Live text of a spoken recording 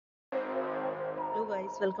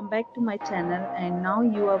guys, welcome back to my channel, and now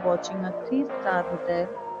you are watching a 3-star hotel.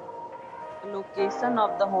 The location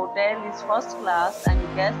of the hotel is first class and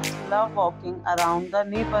guests love walking around the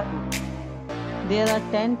neighborhood. There are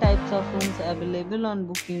 10 types of rooms available on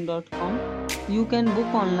booking.com. You can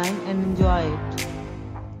book online and enjoy it.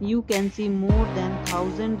 You can see more than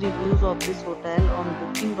 1000 reviews of this hotel on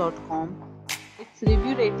booking.com. Its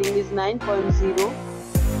review rating is 9.0,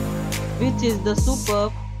 which is the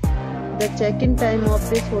superb. The check-in time of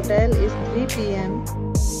this hotel is 3 p.m.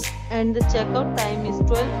 and the check-out time is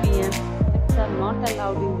 12 p.m. Pets are not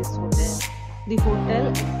allowed in this hotel. The hotel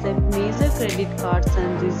accepts major credit cards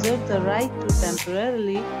and reserves the right to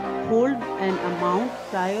temporarily hold an amount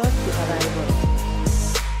prior to arrival.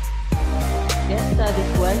 Guests are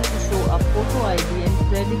required to show a photo ID and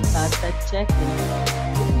credit card at check-in.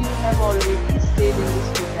 If you have already stayed in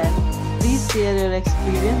this hotel, please share your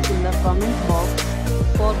experience in the comment box.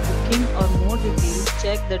 For booking or more details,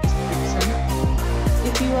 check the description.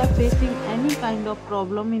 If you are facing any kind of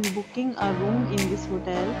problem in booking a room in this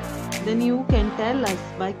hotel, then you can tell us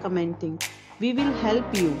by commenting. We will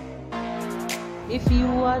help you. If you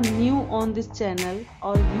are new on this channel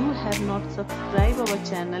or you have not subscribed our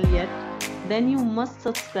channel yet, then you must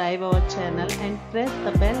subscribe our channel and press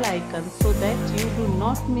the bell icon so that you do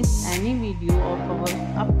not miss any video of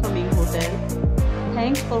our upcoming hotel.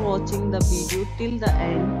 Thanks for watching the video till the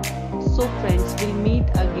end. So friends, we'll meet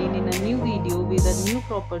again in a new video with a new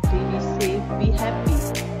property. Be safe, be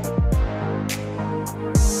happy.